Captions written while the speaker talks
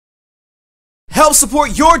Help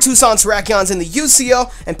support your Tucson Terrakions in the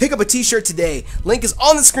UCL and pick up a t-shirt today. Link is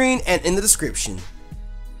on the screen and in the description.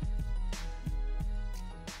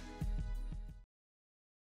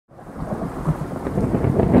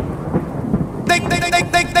 They call me the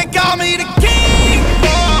king. They call me the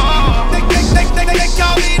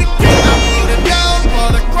king. I put it down for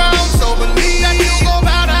the crown, so believe that you gon'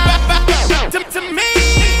 bow down to me.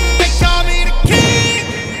 They call me the king.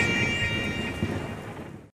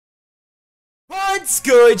 What's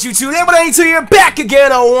good, YouTube? Everybody, so you're back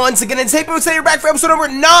again once again, and today we're back for episode number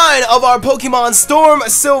 9 of our Pokemon Storm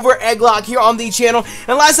Silver EGGLOCKE here on the channel.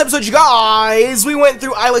 And last episode, you guys, we went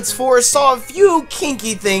through Ilex Forest, saw a few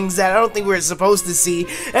kinky things that I don't think we were supposed to see,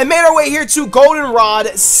 and made our way here to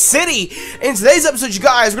Goldenrod City. In today's episode, you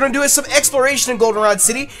guys, we're gonna do some exploration in Goldenrod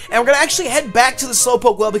City, and we're gonna actually head back to the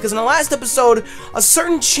Slowpoke Well, because in the last episode, a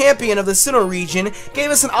certain champion of the Sinnoh region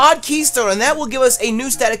gave us an odd keystone, and that will give us a new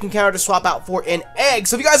static encounter to swap out for an egg.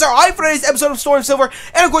 So if you guys are hyped for today's episode of Storm Silver,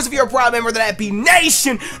 and of course if you're a proud member of the Nappy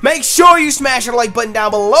Nation, make sure you smash that like button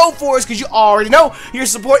down below for us, because you already know your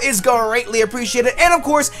support is greatly appreciated. And of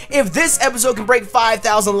course, if this episode can break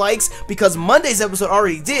 5,000 likes, because Monday's episode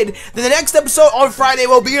already did, then the next episode on Friday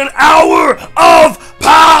will be an hour of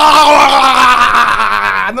power!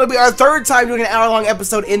 And that'll be our 3rd time doing an hour-long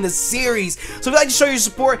episode in the series. So if you'd like to show your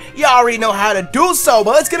support, you already know how to do so.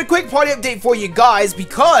 But let's get a quick party update for you guys,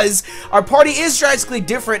 because our party is drastically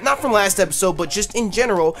different, not from last episode, but just in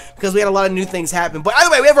general, because we had a lot of new things happen. But either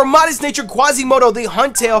way, we have our Modest Nature, Quasimodo, the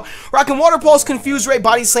Huntail, rocking Water Pulse, Confuse Ray,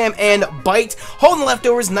 Body Slam, and Bite, holding the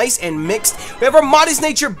leftovers nice and mixed. We have our Modest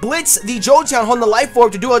Nature, Blitz, the Jolteon, holding the Life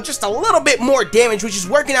Orb to do just a little bit more damage, which is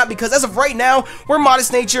working out because as of right now, we're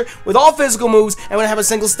Modest Nature with all physical moves, and we're gonna have a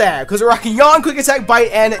single stab, because we're rocking Yawn, Quick Attack,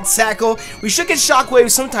 Bite, and Tackle. We should get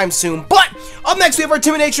Shockwave sometime soon. But up next, we have our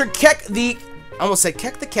Timid Nature, Keck, the... I almost said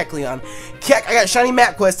Keck the Kecleon. Keck, I got Shiny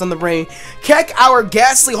Map Quest on the brain. Keck, our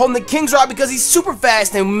Ghastly, holding the King's Rod because he's super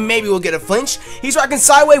fast and maybe we'll get a flinch. He's rocking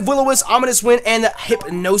Psywave, Will-O-Wisp, Ominous Wind, and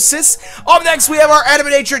Hypnosis. Up next, we have our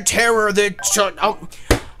Adamant Nature, Terror, the...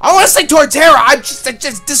 I want to say Torterra. I just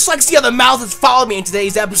dyslexia of the mouth has followed me in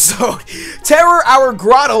today's episode. Terror, our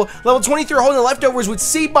Grotto, level 23, holding the leftovers with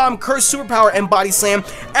Seed Bomb, Curse, Superpower, and Body Slam.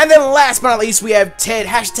 And then last but not least, we have Ted,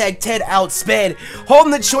 hashtag Ted Outsped,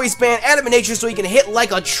 holding the Choice Band, Adamant Nature, so he can hit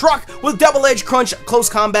like a truck with Double Edge, Crunch, Close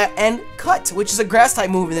Combat, and Cut, which is a grass type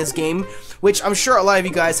move in this game, which I'm sure a lot of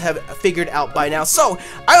you guys have figured out by now. So,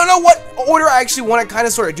 I don't know what order I actually want to kind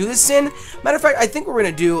of sort of do this in. Matter of fact, I think we're going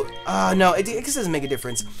to do... no, it doesn't make a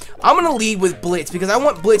difference. I'm going to lead with Blitz, because I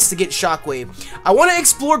want Blitz to get Shockwave. I want to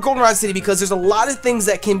explore Goldenrod City, because there's a lot of things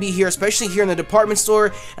that can be here, especially here in the department store.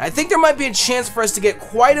 And I think there might be a chance for us to get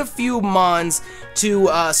quite a few Mons to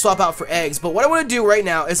swap out for eggs. But what I want to do right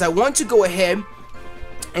now is I want to go ahead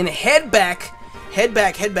and head back.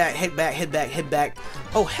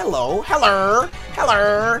 Oh, hello.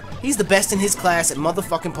 He's the best in his class at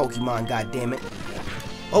motherfucking Pokemon, goddammit.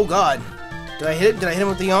 Oh, God. Did I hit it? Did I hit him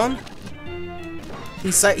with the yawn?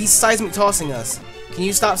 He's seismic tossing us. Can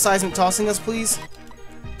you stop seismic tossing us, please?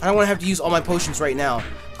 I don't want to have to use all my potions right now.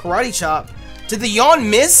 Karate Chop. Did the yawn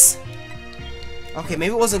miss? Okay,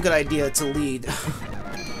 maybe it wasn't a good idea to lead.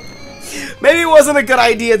 Maybe it wasn't a good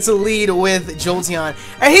idea to lead with Jolteon.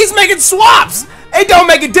 And he's making swaps! It don't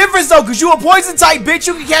make a difference though, cause you a poison type bitch.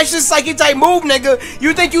 You can catch this psychic type move, nigga.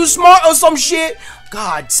 You think you smart or some shit?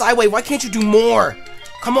 God, Sideway, why can't you do more?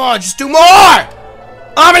 Come on, just do more!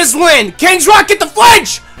 Ominous Wind! King's Rock, get the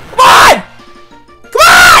flinch! Come on! Come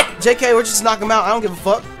on! JK, we're just knocking him out. I don't give a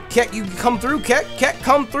fuck. Keck, you come through, Keck. Keck,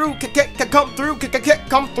 come through. Keck, come through. Keck,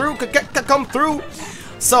 come through. Keck, come through.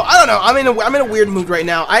 So, I don't know, I'm in a weird mood right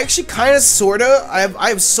now. I actually kind of, sorta, I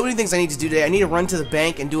have so many things I need to do today. I need to run to the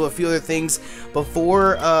bank and do a few other things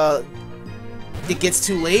before, it gets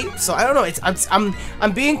too late. So, I don't know,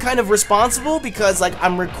 I'm being kind of responsible because, like,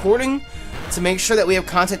 I'm recording to make sure that we have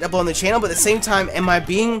content up on the channel, but at the same time, am I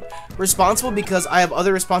being responsible because I have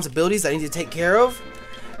other responsibilities that I need to take care of?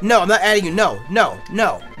 No, I'm not adding you, no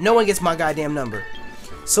one gets my goddamn number.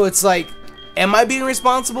 So, it's like, am I being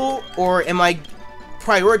responsible, or am I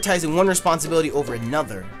prioritizing one responsibility over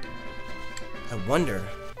another? I wonder.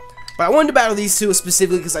 But I wanted to battle these two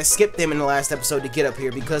specifically because I skipped them in the last episode to get up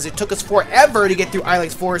here because it took us forever to get through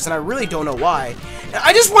Ilex Forest, and I really don't know why. And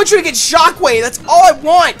I just want you to get Shockwave. That's all I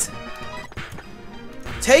want.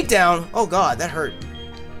 Takedown. Oh god, that hurt.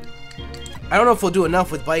 I don't know if we'll do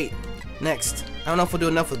enough with Bite next. I don't know if we'll do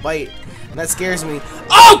enough with Bite. And that scares me.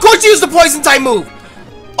 Oh, of course you used the poison type move.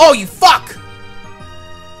 Oh, you fuck.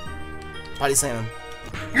 Body slam him.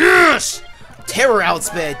 Yes! Terror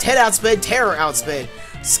outsped. Ted outsped. Terror outsped.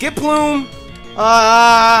 Skip Plume.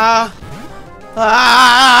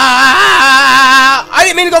 Ah! I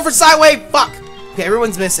didn't mean to go for Sidewave. Fuck. Okay,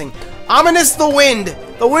 everyone's missing. Ominous the wind.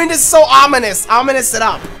 The wind is so ominous. Ominous it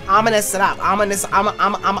up. Ominous it up. Ominous.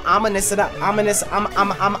 Ominous it up. Ominous.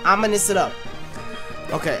 Ominous it up.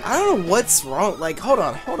 Okay, I don't know what's wrong. Like, hold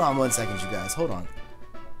on 1 second, you guys. Hold on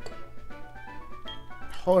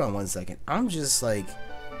 1 second. I'm just like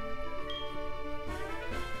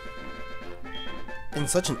in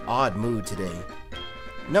such an odd mood today.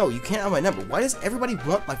 No, you can't have my number. Why does everybody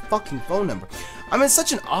want my fucking phone number? I'm in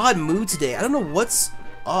such an odd mood today. I don't know what's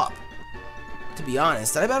up, to be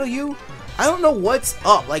honest. Did I battle you? I don't know what's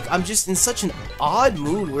up. Like, I'm just in such an odd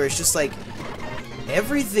mood where it's just like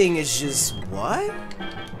everything is just what?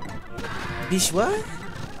 Bish what?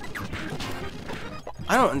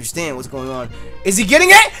 I don't understand what's going on. Is he getting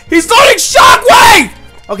it? He's throwing Shockwave!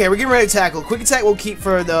 Okay, we're getting ready to tackle. Quick attack we'll keep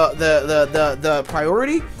for the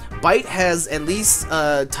priority. Bite has at least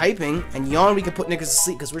typing, and Yawn we can put niggas to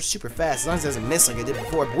sleep because we're super fast as long as it doesn't miss like I did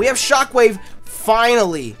before. But we have Shockwave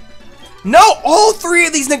finally. No, all 3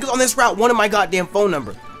 of these niggas on this route wanted my goddamn phone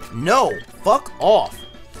number. No, fuck off.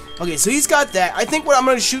 Okay, so he's got that. I think what I'm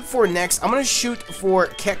gonna shoot for next, I'm gonna shoot for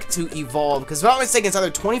Keck to evolve because if I'm not mistaken, it's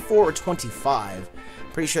either 24 or 25.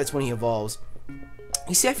 Pretty sure that's when he evolves.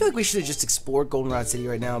 You see, I feel like we should have just explored Goldenrod City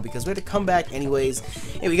right now because we had to come back anyways.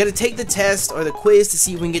 And we got to take the test or the quiz to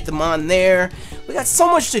see if we can get them on there. We got so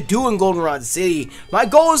much to do in Goldenrod City. My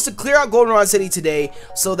goal is to clear out Goldenrod City today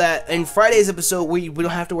so that in Friday's episode we don't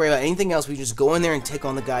have to worry about anything else. We just go in there and take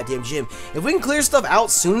on the goddamn gym. If we can clear stuff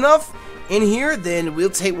out soon enough in here, then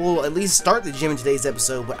we'll at least start the gym in today's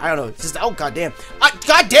episode. But I don't know. It's just, oh goddamn.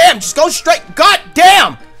 Goddamn, just go straight.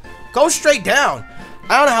 Goddamn. Go straight down.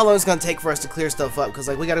 I don't know how long it's gonna take for us to clear stuff up because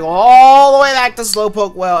like we gotta go all the way back to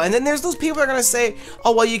Slowpoke Well, and then there's those people that are gonna say,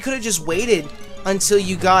 oh well, you could have just waited until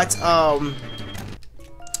you got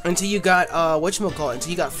until you got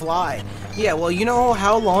Fly. Yeah, well, you know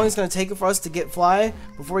how long it's gonna take for us to get Fly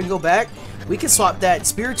before we can go back? We could swap that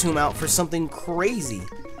Spiritomb out for something crazy.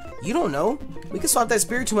 You don't know. We could swap that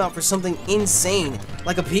Spiritomb out for something insane,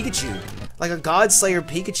 like a Pikachu, like a Godslayer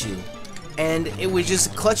Pikachu. And it would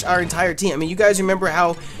just clutch our entire team. I mean, you guys remember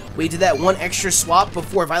how we did that one extra swap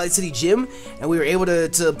before Violet City Gym, and we were able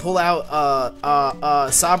to pull out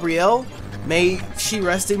Sabriel. May she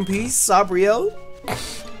rest in peace, Sabriel.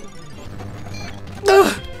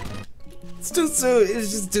 It's too soon.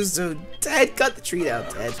 It's just too soon. Ted, cut the treat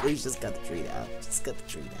out, Ted. Please just cut the treat out. Just cut the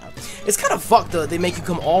treat out. It's kind of fucked though. They make you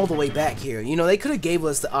come all the way back here. You know, they could have gave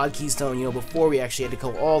us the odd keystone, you know, before we actually had to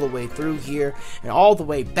go all the way through here and all the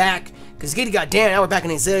way back. Because goddamn, now we're back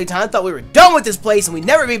in auxiliary time. I thought we were done with this place and we'd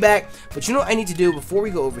never be back. But you know what I need to do before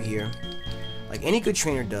we go over here? Like any good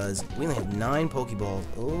trainer does, we only have 9 Pokeballs.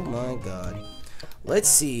 Oh my god. Let's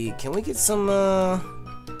see. Can we get some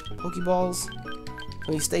Pokeballs?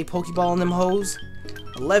 Can we stay Pokeballing them hoes?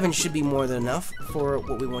 11 should be more than enough for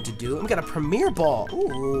what we want to do. And we got a Premier Ball.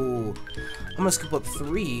 Ooh. I'm gonna scoop up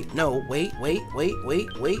 3. No, wait. Let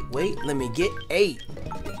me get 8.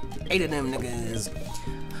 8 of them niggas.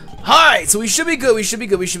 Alright, so we should be good. We should be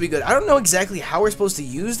good. I don't know exactly how we're supposed to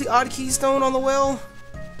use the odd keystone on the well.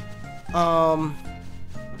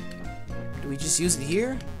 Do we just use it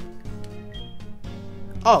here?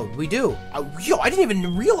 Oh, we do. Yo, I didn't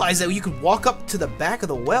even realize that you could walk up to the back of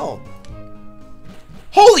the well.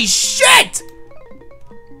 Holy shit!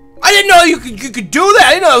 I didn't know you could do that. I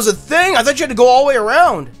didn't know that was a thing. I thought you had to go all the way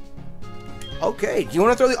around. Okay, do you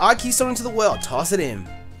want to throw the odd keystone into the well? Toss it in.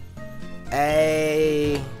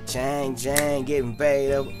 Hey, Chang, getting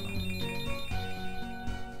paid up.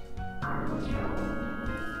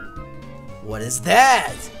 What is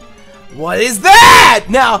that? What is that?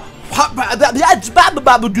 Now, hats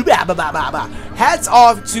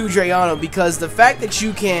off to Drayano because the fact that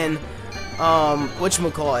you can,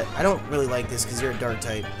 whatchamacallit, I don't really like this because you're a dark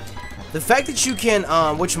type. The fact that you can,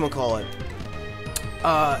 whatchamacallit,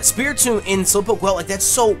 Spiritomb in Slowpoke Well, like that's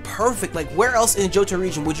so perfect. Like where else in the Johto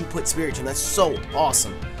region would you put Spiritomb? That's so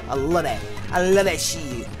awesome. I love that. I love that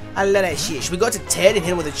shit. I love that shit. Should we go to Ted and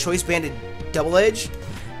hit him with a Choice Banded Double Edge?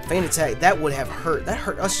 Feint attack. That would have hurt. That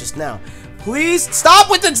hurt us just now. Please stop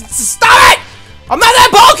with the. Stop it! I'm not that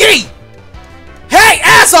bulky! Hey,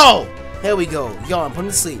 asshole! There we go. Yawn, put him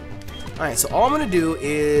to sleep. Alright, so all I'm gonna do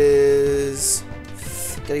is.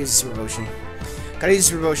 Gotta use a Super Potion. Gotta use a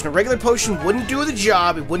Super Potion. A regular potion wouldn't do the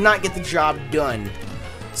job. It would not get the job done.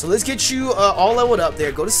 So let's get you all leveled up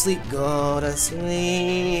there. Go to sleep. Go to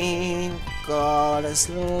sleep. Go to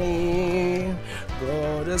sleep.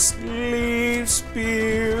 Go to sleep,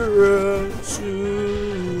 Spiritomb.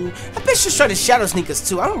 That bitch just tried to shadow sneak us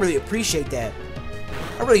too. I don't really appreciate that.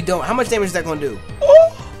 I really don't. How much damage is that gonna do?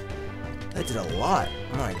 Oh! That did a lot.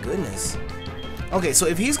 My goodness. Okay, so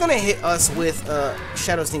if he's gonna hit us with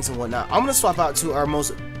Shadow Stinks and whatnot, I'm gonna swap out to our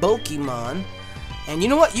most bulky mon. And you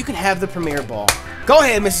know what? You can have the Premier Ball. Go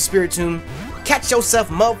ahead, Mr. Spiritomb. Catch yourself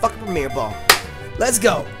a motherfucking Premier Ball. Let's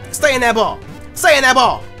go. Stay in that ball. Stay in that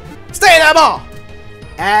ball. Stay in that ball.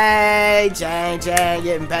 Hey, Chang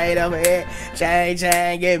getting paid over here. Chang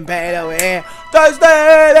getting paid over here.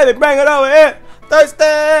 Thursday, let me bring it over here. Thursday,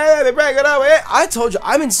 let me bring it over here. I told you,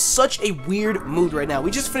 I'm in such a weird mood right now.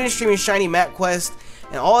 We just finished streaming Shiny Map Quest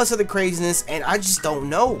and all this other craziness, and I just don't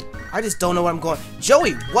know. I just don't know what I'm going.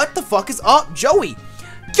 Joey, what the fuck is up, Joey?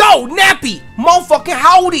 Yo, Nappy, motherfucking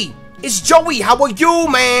howdy. It's Joey. How are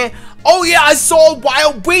you, man? Oh yeah, I saw a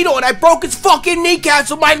wild Beetle and I broke its fucking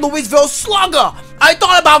kneecaps with my Louisville Slugger. I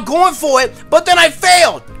thought about going for it, but then I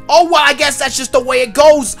failed. Oh well, I guess that's just the way it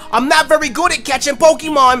goes. I'm not very good at catching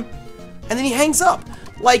Pokemon. And then he hangs up.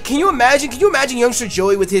 Like, can you imagine youngster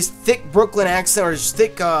Joey with his thick Brooklyn accent, or his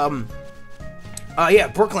thick, Brooklyn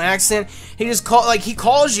accent? He just he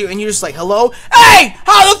calls you and you're just like, hello? Hey,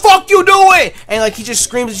 how the fuck you doing? And like, he just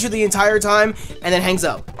screams at you the entire time and then hangs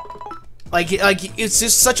up. Like it's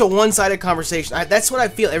just such a one-sided conversation. That's what I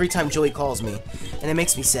feel every time Joey calls me. And it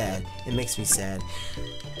makes me sad. It makes me sad.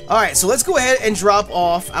 Alright, so let's go ahead and drop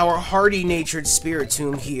off our hardy-natured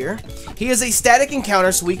Spiritomb here. He is a static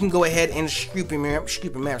encounter, so we can go ahead and scoop him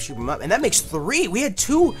up. And that makes 3. We had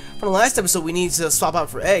 2 from the last episode we need to swap out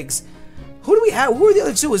for eggs. Who do we have? Who are the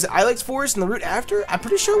other 2? Was it Ilex Forest and the route after? I'm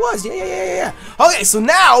pretty sure it was. Yeah. Okay, so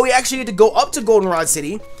now we actually get to go up to Goldenrod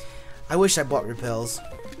City. I wish I bought repels.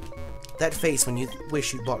 That face when you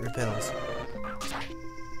wish you bought repels.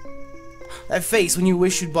 That face when you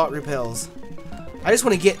wish you'd bought repels. I just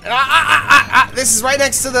want to get. This is right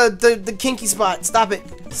next to the kinky spot. Stop it.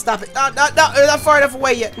 Stop it. No, not far enough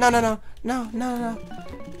away yet. No.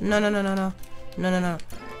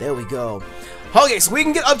 There we go. Okay, so we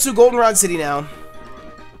can get up to Goldenrod City now.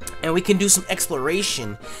 And we can do some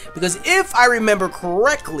exploration. Because if I remember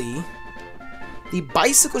correctly, the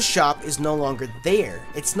bicycle shop is no longer there.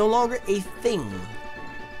 It's no longer a thing.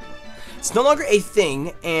 It's no longer a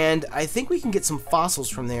thing, and I think we can get some fossils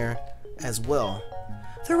from there as well.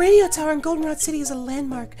 The radio tower in Goldenrod City is a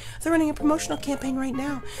landmark. They're running a promotional campaign right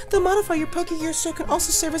now. They'll modify your Pokegear so it can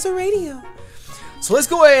also serve as a radio. So let's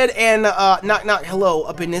go ahead and knock hello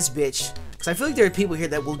up in this bitch. Because I feel like there are people here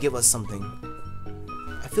that will give us something.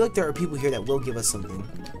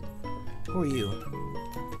 Who are you?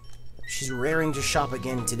 She's raring to shop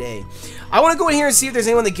again today. I want to go in here and see if there's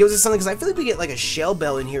anyone that gives us something, because I feel like we get like a shell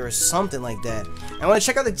bell in here or something like that. And I want to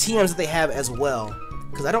check out the TMs that they have as well,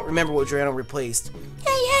 because I don't remember what Drano replaced.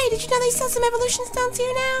 Hey, did you know they sell some evolution stones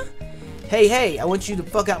here now? Hey, I want you to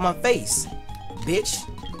fuck out my face, bitch.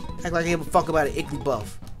 Act like I give a fuck about an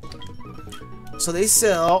Igglybuff. So they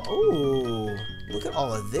sell, ooh, look at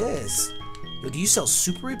all of this. Yo, do you sell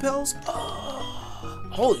super repels? Oh.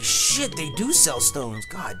 Holy shit, they do sell stones.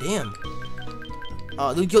 God damn.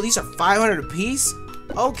 Yo, these are 500 apiece?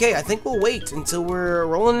 Okay, I think we'll wait until we're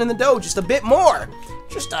rolling in the dough just a bit more.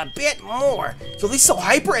 Just a bit more. So they sell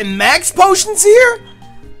hyper and max potions here?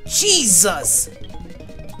 Jesus.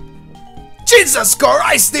 Jesus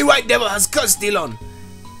Christ, the white devil has Castillon.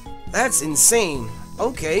 That's insane.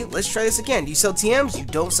 Okay, let's try this again. Do you sell TMs? You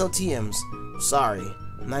don't sell TMs. Sorry.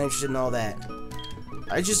 I'm not interested in all that.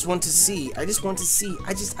 I just want to see. I just want to see.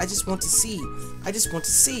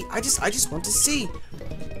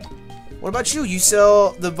 What about you? You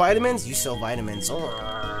sell the vitamins? You sell vitamins.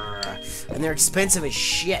 And they're expensive as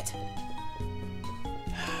shit.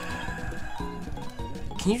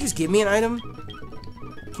 Can you just give me an item?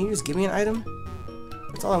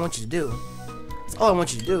 That's all I want you to do.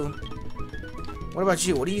 What about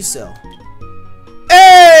you? What do you sell?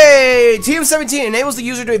 Hey! TM17 enables the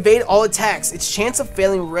user to evade all attacks. Its chance of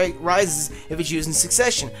failing rises if it's used in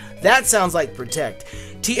succession. That sounds like Protect.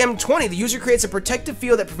 TM20, the user creates a protective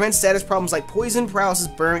field that prevents status problems like poison, paralysis,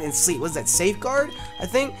 burn, and sleep. What is that, Safeguard? I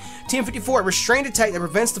think. TM54, a restrained attack that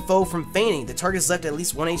prevents the foe from fainting. The target is left at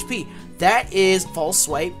least 1 HP. That is False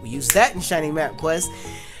Swipe. We use that in Shiny Map Quest.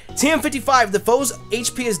 TM55, the foe's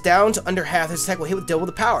HP is down to under half. This attack will hit with double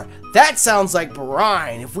the power. That sounds like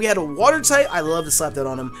Brine. If we had a water type, I'd love to slap that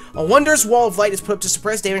on him. A Wondrous Wall of Light is put up to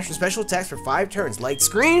suppress damage from special attacks for 5 turns. Light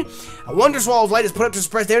Screen. A Wondrous Wall of Light is put up to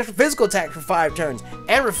suppress damage from physical attacks for 5 turns.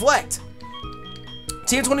 And Reflect.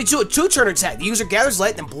 TM22, a 2-turn attack. The user gathers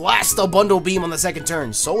light, then blasts a Bundle Beam on the 2nd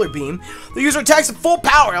turn. Solar Beam. The user attacks at full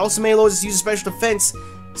power. Also may lower its user's special defense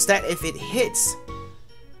stat if it hits.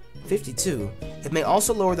 52. It may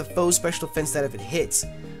also lower the foe's special defense stat if it hits.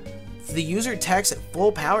 The user attacks at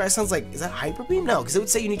full power? That sounds like, is that Hyper Beam? No, because it would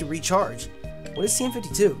say you need to recharge. What is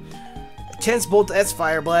TM52? Tense Bolt, that's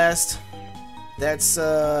Fire Blast. That's,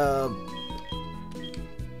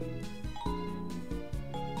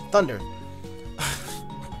 Thunder.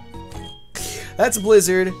 That's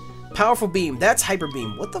Blizzard. Powerful Beam, that's Hyper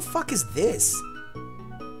Beam. What the fuck is this?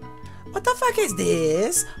 What the fuck is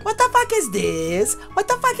this? What the fuck is this? What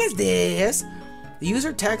the fuck is this? The user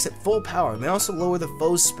attacks at full power. May also lower the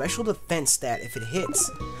foe's special defense stat if it hits.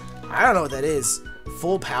 I don't know what that is.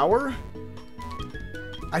 Full power?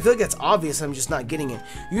 I feel like that's obvious, I'm just not getting it.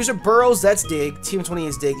 User burrows, that's Dig. TM20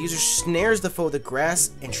 is Dig. User snares the foe with the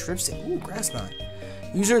grass and trips it. Ooh, Grass Knot.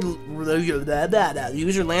 User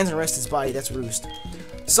lands and rests its body, that's Roost.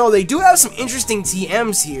 So they do have some interesting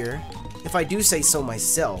TMs here, if I do say so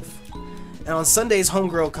myself. And on Sundays,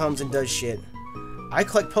 Homegirl comes and does shit. I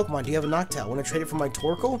collect Pokemon. Do you have a Noctowl? Want to trade it for my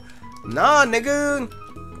Torkoal? Nah, nigga.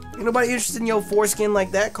 Ain't nobody interested in your foreskin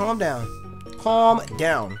like that. Calm down. Calm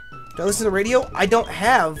down. Do I listen to the radio? I don't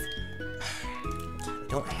have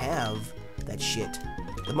that shit.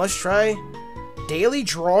 The must try daily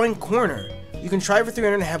drawing corner. You can try for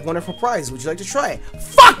 300 and have wonderful prizes. Would you like to try it?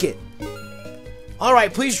 Fuck it!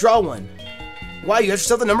 Alright, please draw one. Wow, you got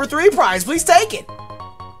yourself the number 3 prize. Please take it.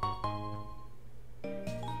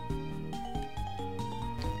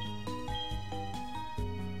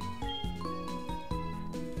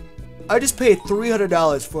 I just paid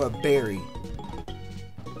 $300 for a berry.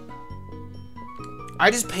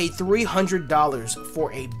 I just paid $300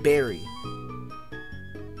 for a berry.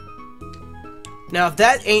 Now, if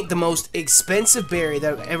that ain't the most expensive berry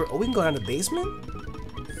that I've ever... Oh, we can go down to the basement?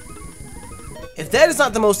 If that is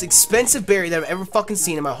not the most expensive berry that I've ever fucking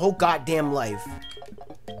seen in my whole goddamn life.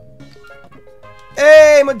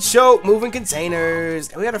 Hey, Machoke, moving containers.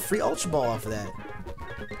 And we got a free Ultra Ball off of that.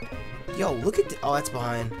 Yo, look at the... Oh, that's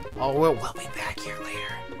behind. Oh, we'll be back here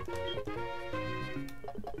later.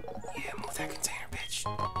 Yeah, move that container, bitch.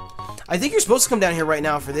 I think you're supposed to come down here right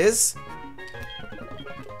now for this.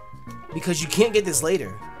 Because you can't get this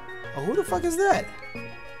later. Oh, who the fuck is that?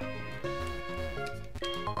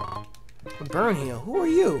 A burn heel. Who are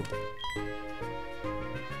you?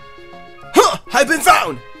 Huh! I've been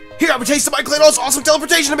found! Here, I've tasted my Claydoll's awesome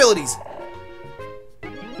teleportation abilities!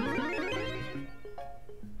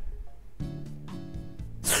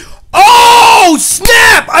 Oh,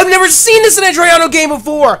 snap! I've never seen this in a Drayano game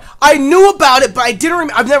before! I knew about it, but I didn't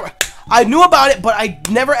remember. I knew about it, but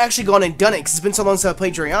I'd never actually gone and done it because it's been so long since I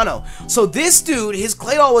played Drayano. So this dude, his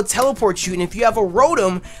Claydol will teleport you, and if you have a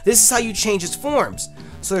Rotom, this is how you change its forms.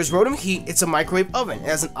 So there's Rotom Heat, it's a microwave oven. It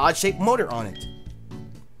has an odd-shaped motor on it.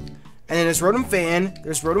 And then there's Rotom Fan,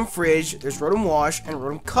 there's Rotom Fridge, there's Rotom Wash, and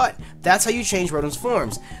Rotom Cut. That's how you change Rotom's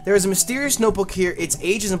forms. There is a mysterious notebook here, its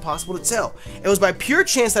age is impossible to tell. It was by pure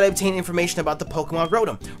chance that I obtained information about the Pokemon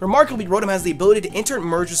Rotom. Remarkably, Rotom has the ability to enter and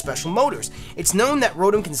merge with special motors. It's known that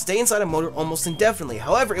Rotom can stay inside a motor almost indefinitely.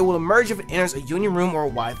 However, it will emerge if it enters a union room or a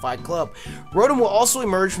Wi-Fi club. Rotom will also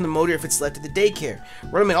emerge from the motor if it's left at the daycare.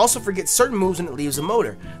 Rotom may also forget certain moves when it leaves a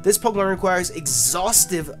motor. This Pokemon requires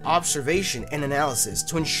exhaustive observation and analysis.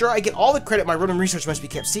 To ensure I get all the credit, my Rotom research must be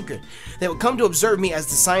kept secret. They will come to observe me as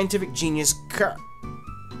the scientific genius. The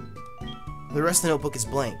rest of the notebook is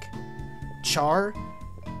blank. Char?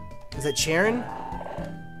 Is that Charon?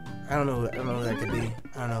 I don't know who that could be.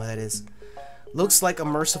 I don't know who that is. Looks like a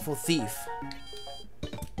merciful thief.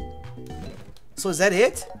 So is that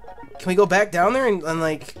it? Can we go back down there and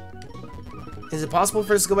like... Is it possible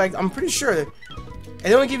for us to go back? I'm pretty sure. And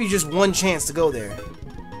they only give you just one chance to go there.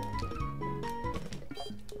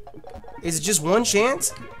 Is it just one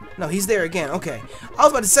chance? No, he's there again. Okay. I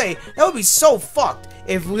was about to say, that would be so fucked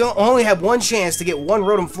if we only had one chance to get one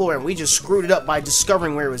Rotom floor and we just screwed it up by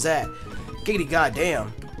discovering where it was at. Giggity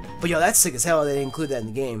goddamn. But yo, that's sick as hell that they include that in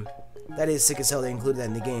the game. That is sick as hell they included that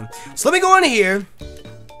in the game. So let me go in here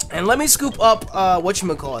and let me scoop up,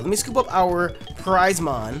 whatchamacallit. Let me scoop up our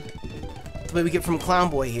Prizemon. The way we get from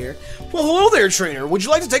Clown Boy here. Well, hello there, trainer. Would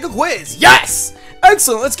you like to take a quiz? Yes!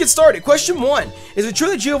 Excellent, let's get started. Question 1. Is it true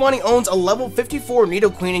that Giovanni owns a level 54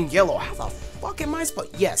 Nidoqueen in yellow? How the fuck am I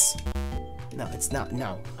supposed... Yes. No, it's not.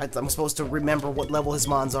 No. I'm supposed to remember what level his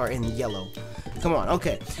mons are in yellow. Come on,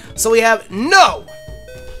 okay. So we have no!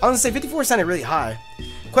 I was gonna say 54 sounded really high.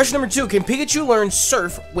 Question number 2. Can Pikachu learn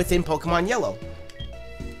Surf within Pokemon Yellow?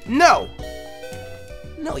 No.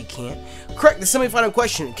 No, he can't. Correct, the semi-final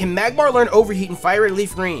question. Can Magmar learn Overheat in Fire Red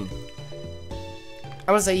Leaf Green? I'm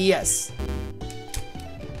gonna say yes.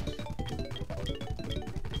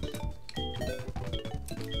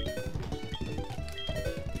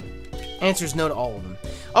 Answer is no to all of them.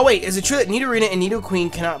 Oh wait, is it true that Nidorina and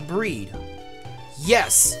Nidoqueen cannot breed?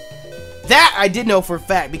 Yes. That I did know for a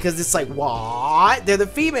fact because it's like, what? They're the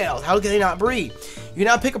females. How can they not breed? You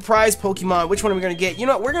now pick a prize Pokemon. Which one are we gonna get? You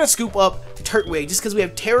know what? We're gonna scoop up Turtwig just because we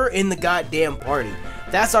have terror in the goddamn party.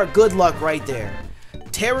 That's our good luck right there.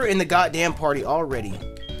 Terror in the goddamn party already.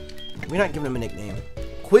 We're not giving him a nickname.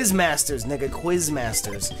 Quizmasters, nigga,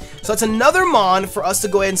 Quizmasters. So that's another Mon for us to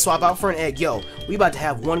go ahead and swap out for an egg. Yo, we about to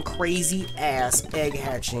have one crazy ass egg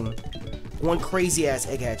hatching. One crazy ass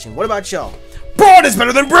egg hatching. What about y'all? Broad is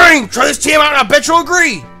better than brain! Try this team out and I bet you'll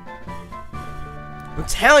agree! I'm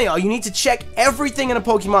telling y'all, you need to check everything in a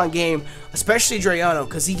Pokemon game, especially Drayano,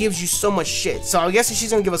 because he gives you so much shit. So I'm guessing she's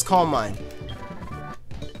gonna give us Calm Mind.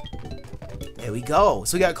 There we go.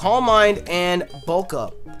 So we got Calm Mind and Bulk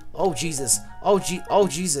Up. Oh Jesus. Oh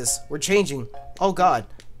Jesus. We're changing. Oh God.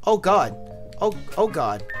 Oh God. Oh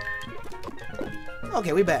God.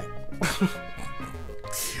 Okay, we back.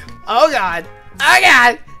 Oh God. Oh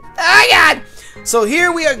God. Oh God. So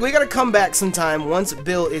here we gotta come back sometime once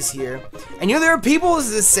Bill is here. And you know there are people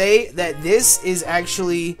that say that this is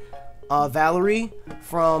actually Valerie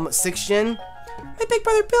from 6th Gen. My big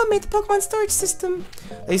brother Bill made the Pokemon storage system.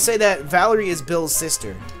 They say that Valerie is Bill's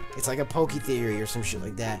sister. It's like a Poke theory or some shit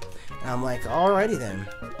like that. And I'm like, alrighty then.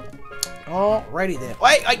 Alrighty then.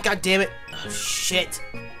 Wait, god damn it. Oh, shit.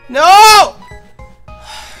 No!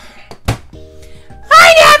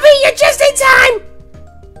 Hi, Nappy! You're just in time!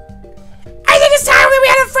 I think it's time we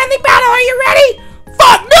had a friendly battle. Are you ready?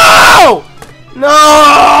 Fuck no! No!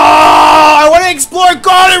 I want to explore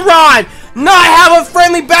Goldenrod! Not have a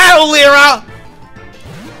friendly battle, Lyra!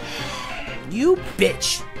 You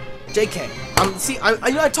bitch. JK. See,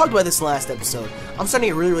 I talked about this in the last episode. I'm starting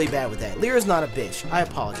to get really, really bad with that. Lyra's not a bitch. I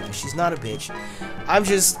apologize. She's not a bitch. I'm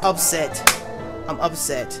just upset. I'm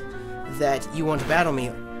upset that you want to battle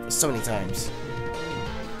me so many times.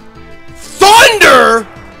 Thunder!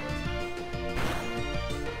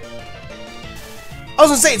 I was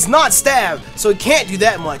gonna say, it's not stab, so it can't do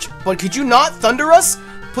that much. But could you not thunder us?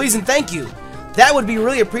 Please and thank you. That would be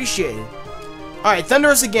really appreciated. Alright, thunder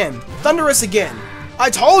us again. Thunder us again. I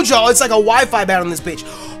told y'all it's like a Wi-Fi battle on this bitch.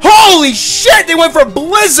 Holy shit, they went for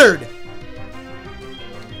Blizzard!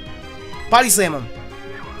 Body slam him.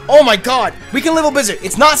 Oh my god, we can level Blizzard.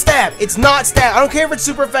 It's not stab. It's not stab. I don't care if it's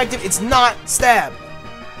super effective. It's not stab.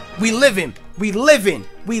 We livin'. We livin'.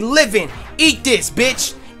 We livin'. Eat this,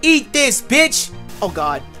 bitch. Eat this, bitch. Oh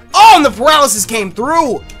god. Oh, and the paralysis came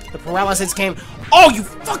through. The paralysis came. Oh, you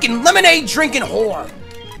fucking lemonade drinking whore.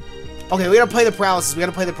 Okay, we gotta play the paralysis. We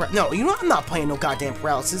gotta play the no, you know what? I'm not playing no goddamn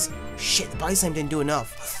paralysis. Shit, the body slam didn't do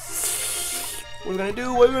enough. What are we gonna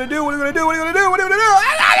do? What are we gonna do? What are we gonna do? What are we gonna do? What are we gonna do?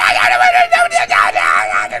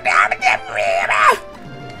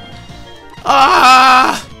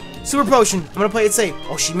 Ah! Super potion. I'm gonna play it safe.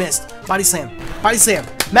 Oh, she missed. Body slam. Body slam.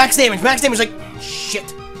 Max damage. Max damage. Like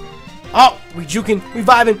shit. Oh, we juking. We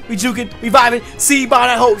vibing. We juking. We vibing. See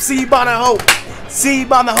Bana hope. See Bana hope. See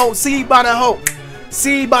Bana hope. See Bana hope.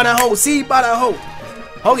 See Bana hope. See Bana hope.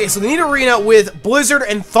 Okay, so the Need Arena with Blizzard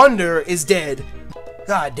and Thunder is dead.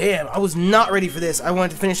 God damn, I was not ready for this. I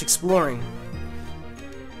wanted to finish exploring.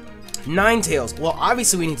 Ninetales. Well,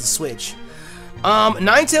 obviously we need to switch.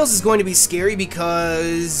 Ninetales is going to be scary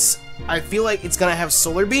because I feel like it's gonna have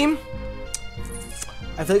Solar Beam.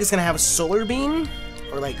 I feel like it's gonna have a Solar Beam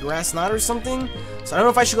or like Grass Knot or something. So I don't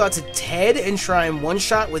know if I should go out to Ted and try and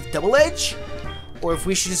one-shot with Double Edge, or if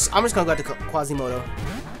we should just. I'm just gonna go out to Quasimodo.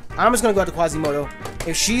 I'm just gonna go out to Quasimodo.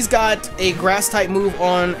 If she's got a grass type move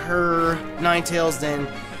on her Ninetales, then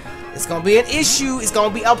it's gonna be an issue. It's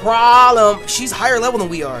gonna be a problem. She's higher level than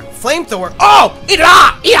we are. Flamethrower. Oh!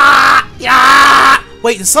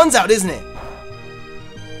 Wait, the sun's out, isn't it?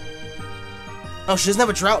 Oh, she doesn't have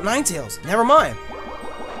a Drought Ninetales. Never mind.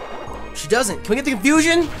 She doesn't. Can we get the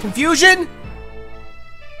confusion? Confusion?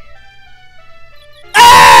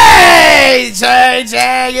 Hey! Change,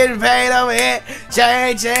 getting paid over here.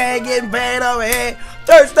 Change, getting paid over here.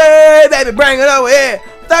 Thursday, baby, bring it over here.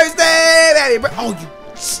 Thursday, baby, oh, you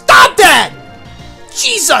stop that!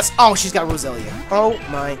 Jesus! Oh, she's got Roselia. Oh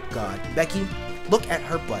my god. Becky, look at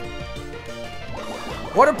her butt.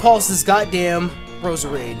 Water Pulse's goddamn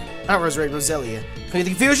Roserade. Not Roserade, Roselia. Can we get the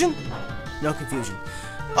confusion? No confusion.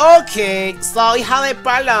 Okay, so we have a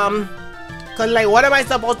problem. Cause like, what am I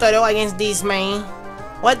supposed to do against this man?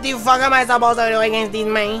 What the fuck am I supposed to do against this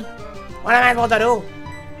man? What am I supposed to do?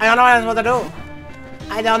 I don't know what I'm supposed to do.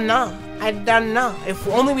 I don't know. I don't know. If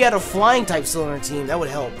only we had a flying type still on our team, that would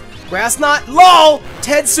help. Grass Knot, LOL!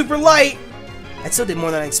 Ted super light! That still did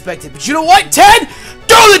more than I expected. But you know what, Ted?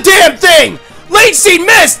 Do the damn thing! Late seed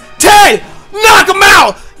missed! Ted! Knock him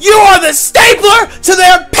out! You are the stapler to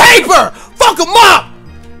their paper! Fuck him up!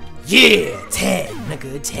 Yeah, Ted,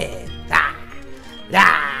 nigga, Ted. Ah,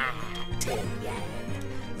 Ted,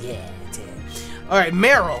 yeah, Ted. Alright,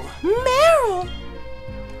 Meryl.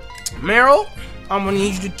 Meryl, I'm gonna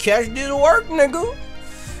need you to catch this work, nigga.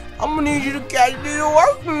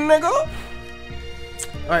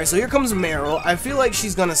 Alright, so here comes Meryl. I feel like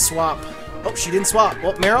she's gonna swap. Oh, she didn't swap.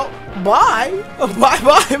 Well, Meryl, bye.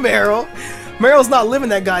 Bye, Meryl. Meryl's not living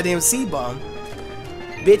that goddamn C-bomb.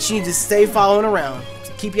 Bitch, you need to stay following around.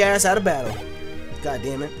 Keep your ass out of battle. God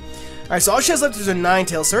damn it. Alright, so all she has left is her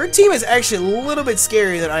Ninetales. So her team is actually a little bit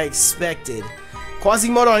scarier than I expected.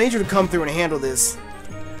 Quasimodo, I need you to come through and handle this.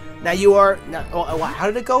 Now you are... Now, oh, how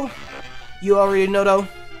did it go? You already know, though.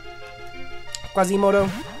 Quasimodo.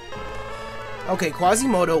 Okay,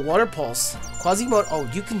 Quasimodo, Water Pulse. Quasimodo, oh,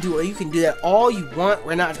 you can do that all you want.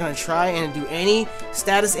 We're not gonna try and do any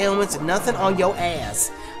status ailments and nothing on your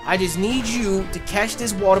ass. I just need you to catch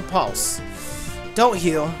this Water Pulse. Don't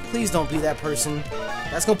heal. Please don't be that person.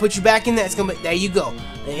 That's gonna put you back in there. It's gonna be, there you go.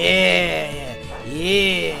 Yeah.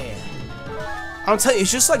 I'll tell you,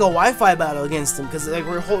 it's just like a Wi-Fi battle against them, because like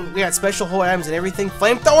we got special hold items and everything.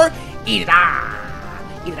 Flamethrower, eat it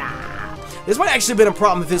ah, eat it ah. This might actually have been a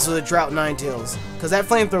problem if this was a Drought Ninetales, because that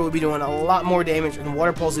Flamethrower would be doing a lot more damage and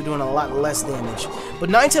Water Pulse would be doing a lot less damage. But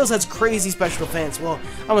Ninetales has crazy special defense. Well,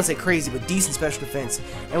 I wouldn't say crazy, but decent special defense,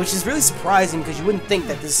 and which is really surprising because you wouldn't think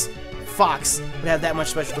that this Fox would have that much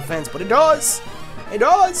special defense, but it does. It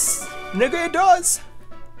does, nigga, it does.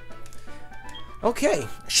 Okay,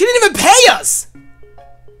 she didn't even pay us.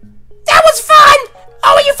 That was fun!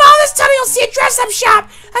 Oh, when you follow this tunnel, you'll see a dress-up shop.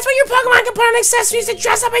 That's where your Pokemon can put on accessories to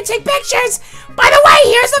dress up and take pictures. By the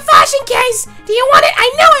way, here's the fashion case. Do you want it? I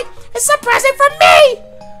know it. It's a present from me.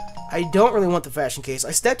 I don't really want the fashion case.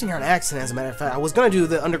 I stepped in here on accident, as a matter of fact. I was gonna do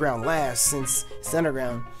the underground last, since it's the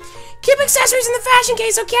underground. Keep accessories in the fashion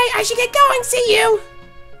case, okay? I should get going. See you.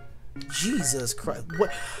 Jesus Christ.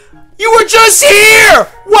 What? You were just here!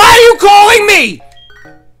 Why are you calling me?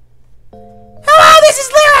 Hello, this is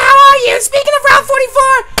Lyra. How are you? Speaking of Route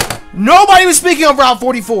 44. Nobody was speaking of Route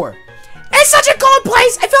 44. It's such a cold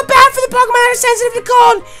place. I feel bad for the Pokemon that are sensitive to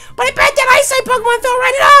cold, but I bet that Ice-type Pokemon felt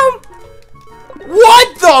right at home. What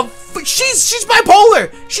the f- She's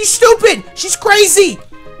bipolar. She's stupid. She's crazy.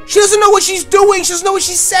 She doesn't know what she's doing. She doesn't know what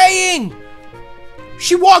she's saying.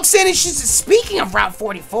 She walks in and she's speaking of Route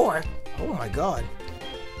 44. Oh my god.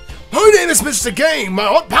 My name is Mr. Game. My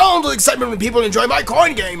heart pounds with excitement when people enjoy my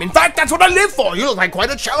coin game. In fact, that's what I live for. You look like quite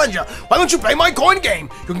a challenger. Why don't you play my coin game?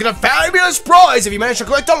 You can get a fabulous prize if you manage to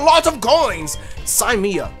collect a lot of coins. Sign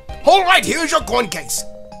me up. Alright, here's your coin case.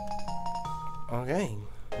 Okay.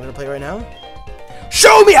 We're gonna play right now?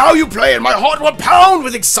 Show me how you play and my heart will pound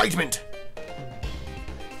with excitement.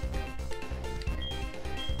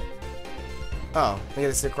 Oh, I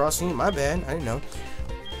gotta sit across from you? My bad. I didn't know.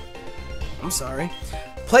 I'm sorry.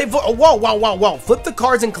 Play whoa. Flip the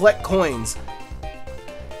cards and collect coins.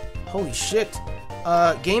 Holy shit.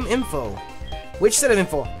 Game info. Which set of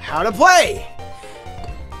info? How to play.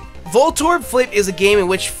 Voltorb Flip is a game in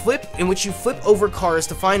which you flip over cards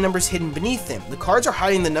to find numbers hidden beneath them. The cards are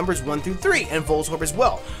hiding the numbers 1 through 3, and Voltorb as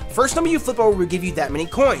well. First number you flip over will give you that many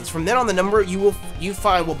coins. From then on, the number you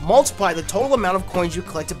find will multiply the total amount of coins you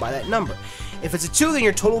collected by that number. If it's a 2, then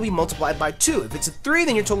your total will be multiplied by 2. If it's a 3,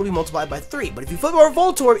 then your total will be multiplied by 3. But if you flip over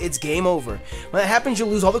Voltorb, it's game over. When that happens, you'll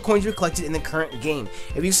lose all the coins you collected in the current game.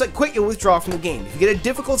 If you select quit, you'll withdraw from the game. If you get a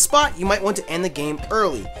difficult spot, you might want to end the game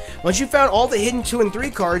early. Once you've found all the hidden 2 and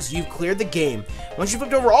 3 cards, you've cleared the game. Once you've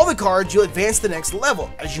flipped over all the cards, you'll advance to the next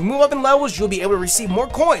level. As you move up in levels, you'll be able to receive more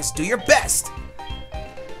coins. Do your best.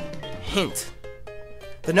 Hint.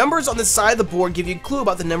 The numbers on the side of the board give you a clue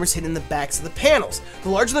about the numbers hidden in the backs of the panels. The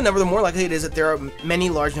larger the number, the more likely it is that there are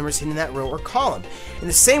many large numbers hidden in that row or column. In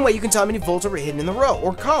the same way, you can tell how many Voltorb are hidden in the row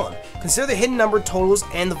or column. Consider the hidden number totals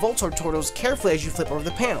and the Voltorb totals carefully as you flip over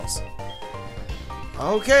the panels.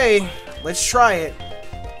 Okay, let's try it.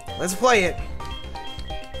 Let's play it.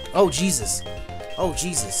 Oh, Jesus. Oh,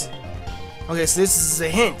 Jesus. Okay, so this is a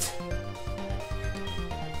hint.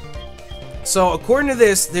 So, according to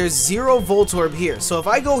this, there's 0 Voltorb here. So, if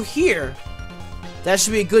I go here, that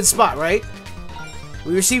should be a good spot, right?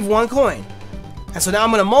 We receive 1 coin. And so now I'm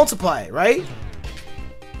going to multiply it, right?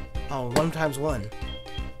 Oh, 1 times 1.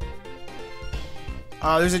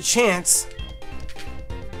 There's a chance.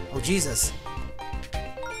 Oh, Jesus.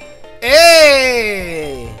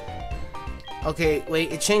 Hey! Okay,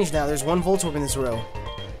 wait, it changed now. There's 1 Voltorb in this row.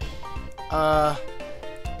 Ah!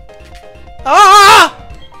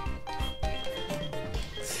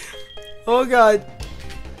 Oh god.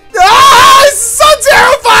 Ah! This is so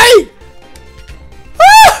terrifying!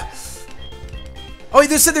 Ah! Oh,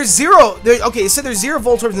 they said there's 0. Okay, it said there's 0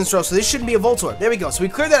 Voltorbs in this row, so this shouldn't be a Voltorb. There we go. So we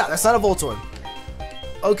cleared that out. That's not a Voltorb.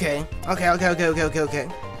 Okay. Okay.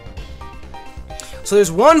 So there's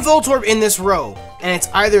one Voltorb in this row, and it's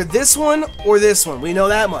either this one or this one. We know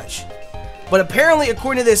that much. But apparently,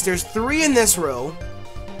 according to this, there's 3 in this row.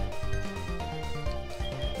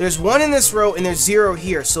 There's 1 in this row, and there's 0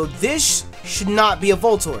 here. So this should not be a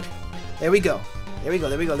Voltorb. There we go. There we go,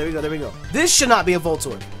 there we go, there we go, there we go. This should not be a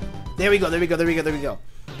Voltorb. There we go, there we go, there we go, there we go.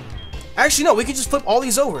 Actually, no, we can just flip all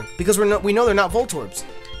these over, because we know they're not Voltorbs.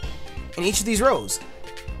 In each of these rows.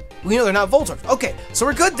 We know they're not Voltorbs. Okay, so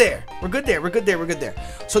we're good there. We're good there, we're good there, we're good there.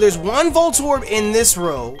 So there's 1 Voltorb in this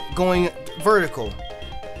row, going vertical.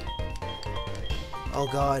 Oh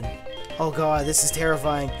god. Oh god, this is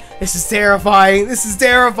terrifying. This is terrifying. This is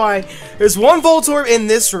terrifying. There's 1 Voltorb in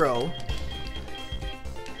this row.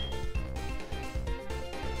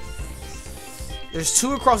 There's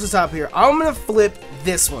 2 across the top here. I'm gonna flip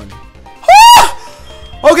this one.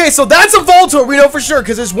 Okay, so that's a Voltorb. We know for sure,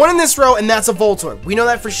 because there's 1 in this row, and that's a Voltorb. We know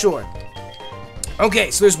that for sure.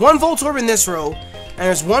 Okay, so there's 1 Voltorb in this row, and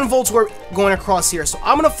there's 1 Voltorb going across here. So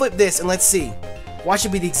I'm gonna flip this, and let's see. Watch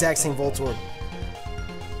it be the exact same Voltorb.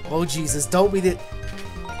 Oh, Jesus. Don't be the...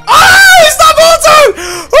 Ah! It's not Voltorb!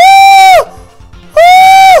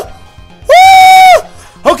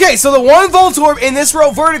 Okay, so the 1 Voltorb in this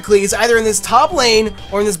row vertically is either in this top lane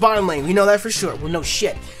or in this bottom lane. We know that for sure. Well, no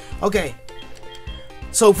shit. Okay.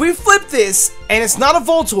 So if we flip this, and it's not a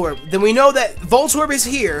Voltorb, then we know that Voltorb is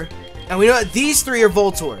here, and we know that these 3 are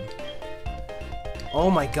Voltorb.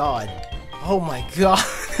 Oh my god. Oh my god.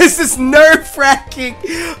 This is nerve-wracking.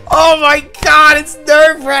 Oh my god, it's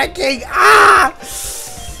nerve-wracking. Ah!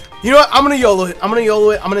 You know what? I'm gonna YOLO it. I'm gonna YOLO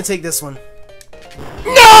it. I'm gonna take this one.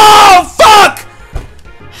 No! Fuck!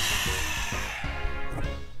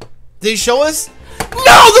 Did he show us? No!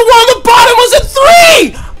 The one on the bottom was a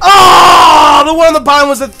 3! Oh! The one on the bottom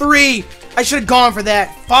was a 3! I should have gone for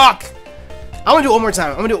that. Fuck! I'm gonna do it one more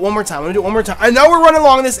time. I'm gonna do it one more time. I'm gonna do it one more time. I know we're running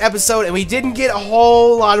along in this episode, and we didn't get a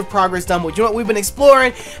whole lot of progress done, but you know what? We've been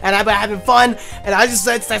exploring, and I've been having fun, and that's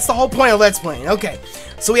the whole point of Let's Playing. Okay,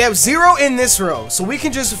 so we have 0 in this row, so we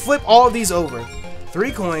can just flip all of these over.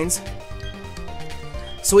 3 coins.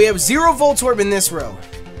 So we have 0 Voltorb in this row.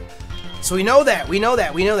 So we know that. We know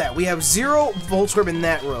that. We know that. We have 0 Voltorb in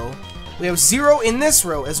that row. We have 0 in this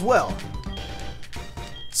row as well.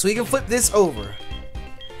 So we can flip this over.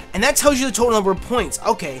 And that tells you the total number of points.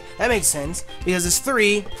 Okay, that makes sense. Because it's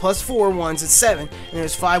 3 plus 4 ones, it's 7. And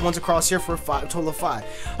there's 5 ones across here for a total of 5.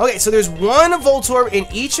 Okay, so there's 1 Voltorb in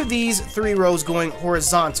each of these 3 rows going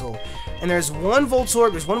horizontal. And there's 1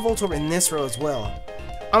 Voltorb in this row as well.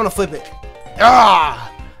 I'm gonna flip it.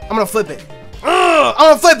 Ah! I'm gonna flip it. I'm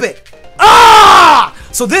gonna flip it. Ah!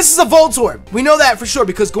 So this is a Voltorb. We know that for sure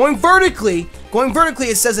because going vertically,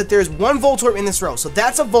 it says that there's 1 Voltorb in this row. So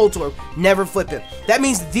that's a Voltorb. Never flip it. That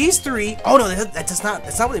means these 3. Oh no, that's not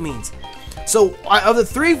what it means. So of the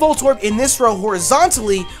 3 Voltorb in this row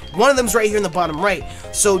horizontally, one of them's right here in the bottom right.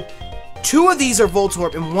 So 2 of these are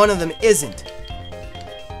Voltorb and 1 of them isn't.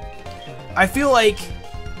 I feel like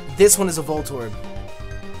this one is a Voltorb.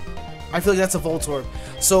 I feel like that's a Voltorb.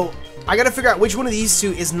 So I gotta figure out which one of these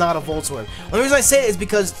 2 is not a Voltorb. The reason I say it is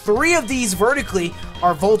because 3 of these vertically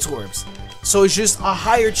are Voltorbs. So it's just a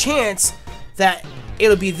higher chance that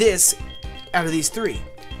it'll be this out of these 3.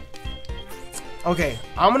 Okay,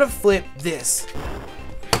 I'm gonna flip this.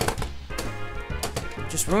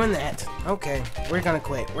 Just ruin that. Okay, we're gonna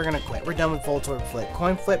quit. We're gonna quit. We're done with Voltorb flip.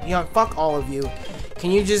 Coin flip, you know, fuck all of you. Can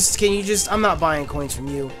you just, I'm not buying coins from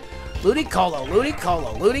you. Ludicolo,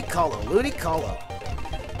 Ludicolo, Ludicolo, Ludicolo.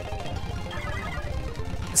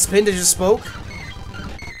 Spinda just spoke.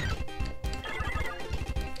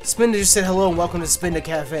 Spinda just said hello and welcome to Spinda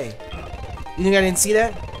Cafe. You think I didn't see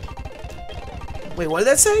that? Wait, what did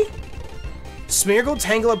that say? Smeargle,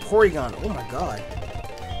 Tangela, Porygon. Oh my god.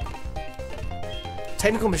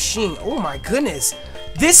 Technical Machine. Oh my goodness.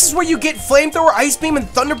 This is where you get Flamethrower, Ice Beam, and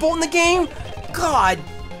Thunderbolt in the game? God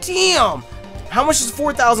damn. How much does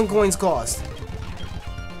 4,000 coins cost?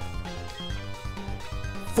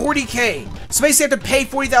 40k. So basically you have to pay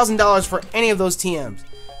 $40,000 for any of those TMs.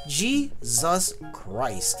 Jesus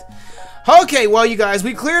Christ. Okay, well you guys,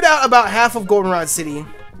 we cleared out about half of Goldenrod City.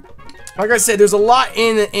 Like I said, there's a lot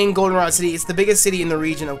in Goldenrod City. It's the biggest city in the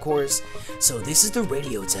region, of course. So this is the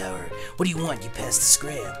radio tower. What do you want? You passed the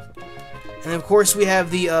scrap. And of course we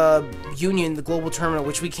have the Union, the global terminal,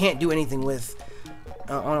 which we can't do anything with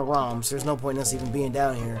on a ROM, so there's no point in us even being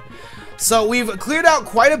down here. So we've cleared out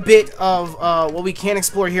quite a bit of what we can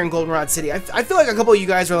explore here in Goldenrod City. I feel like a couple of you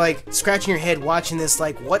guys are like scratching your head watching this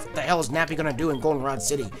like, what the hell is Nappy gonna do in Goldenrod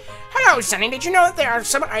City? Hello, Sonny. Did you know that there are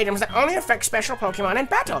some items that only affect special Pokemon in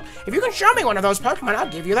battle? If you can show me one of those Pokemon, I'll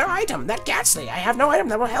give you their item. That Ghastly. I have no item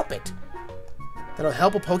that will help it. That'll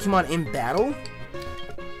help a Pokemon in battle?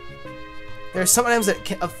 There are some items that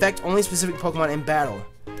can affect only specific Pokemon in battle.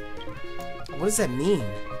 What does that mean?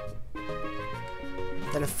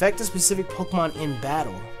 That affect a specific Pokemon in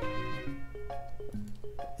battle.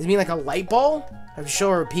 Does it mean like a light ball? Have to show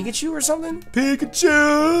her a Pikachu or something?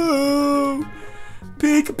 Pikachu!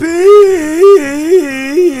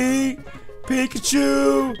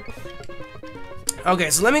 Pikachu! Okay,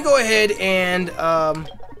 so let me go ahead and, I'm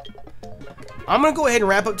gonna go ahead and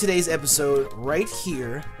wrap up today's episode right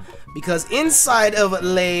here. Because inside of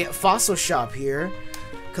Le Fossil Shop here,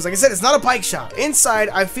 because like I said, it's not a bike shop. Inside,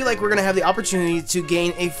 I feel like we're gonna have the opportunity to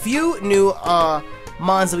gain a few new,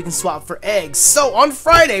 mons that we can swap for eggs. So on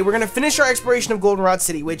Friday, we're gonna finish our exploration of Goldenrod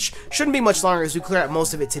City, which shouldn't be much longer as we clear out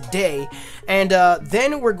most of it today. And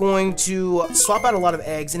then we're going to swap out a lot of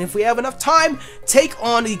eggs, and if we have enough time, take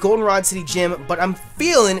on the Goldenrod City gym. But I'm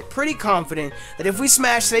feeling pretty confident that if we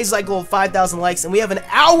smash today's like goal of 5,000 likes, and we have an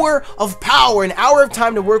hour of power, an hour of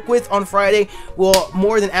time to work with on Friday, we'll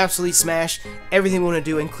more than absolutely smash everything we want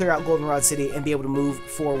to do and clear out Goldenrod City and be able to move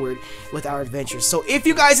forward with our adventures. So if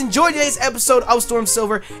you guys enjoyed today's episode of Storm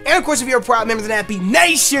Silver, and of course if you're a proud member of the Nappy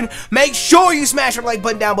Nation, make sure you smash that like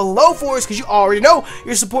button down below for us, because you already know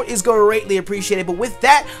your support is greatly appreciated. But with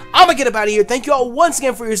that, I'm gonna get up out of here. Thank you all once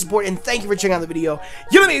again for your support, and thank you for checking out the video.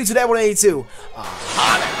 You're 82, that 182.